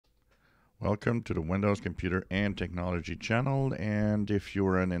Welcome to the Windows Computer and Technology channel. And if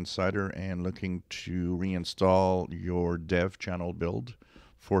you're an insider and looking to reinstall your dev channel build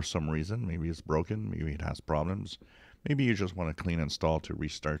for some reason, maybe it's broken, maybe it has problems, maybe you just want a clean install to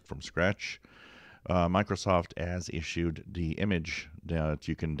restart from scratch, Microsoft has issued the image that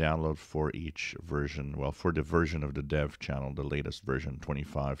you can download for each version, well, for the version of the dev channel, the latest version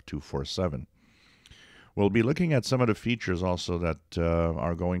 25247. We'll be looking at some of the features also that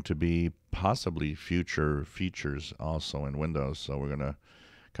are going to be possibly future features also in Windows. So we're going to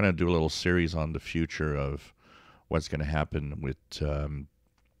kind of do a little series on the future of what's going to happen with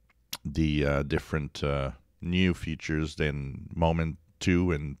the different new features, then Moment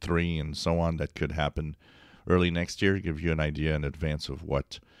 2 and 3 and so on that could happen early next year, give you an idea in advance of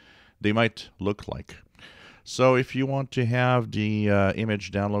what they might look like. So if you want to have the image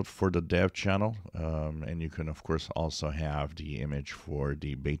download for the dev channel, and you can of course also have the image for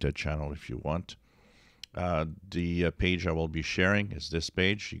the beta channel if you want. The page I will be sharing is this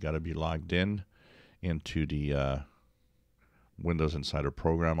page. You got to be logged in into the Windows Insider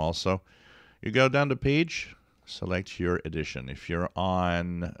program also. You go down the page, select your edition. If you're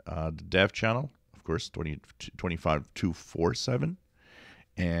on the dev channel, of course, 25247.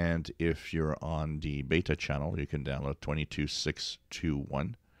 And if you're on the beta channel, you can download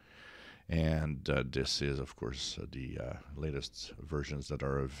 22621. And this is, of course, the latest versions that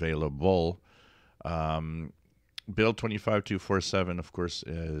are available. Build 25247, of course,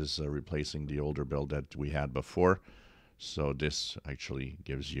 is replacing the older build that we had before. So this actually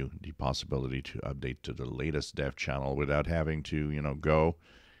gives you the possibility to update to the latest dev channel without having to, go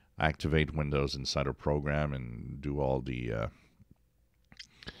activate Windows Insider program and do all the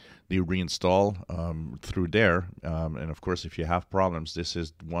reinstall through there. And of course, if you have problems, this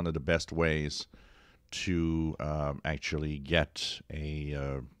is one of the best ways to actually get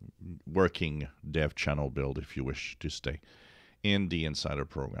a working dev channel build if you wish to stay in the Insider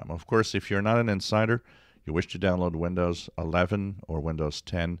program. Of course, if you're not an insider, you wish to download Windows 11 or Windows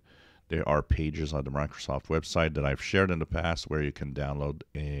 10, there are pages on the Microsoft website that I've shared in the past where you can download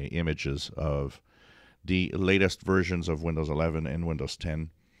images of the latest versions of Windows 11 and Windows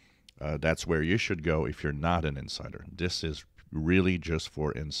 10. That's where you should go if you're not an insider. This is really just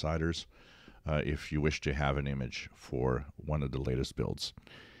for insiders if you wish to have an image for one of the latest builds.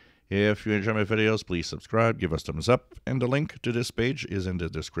 If you enjoy my videos, please subscribe, give us thumbs up, and the link to this page is in the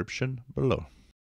description below.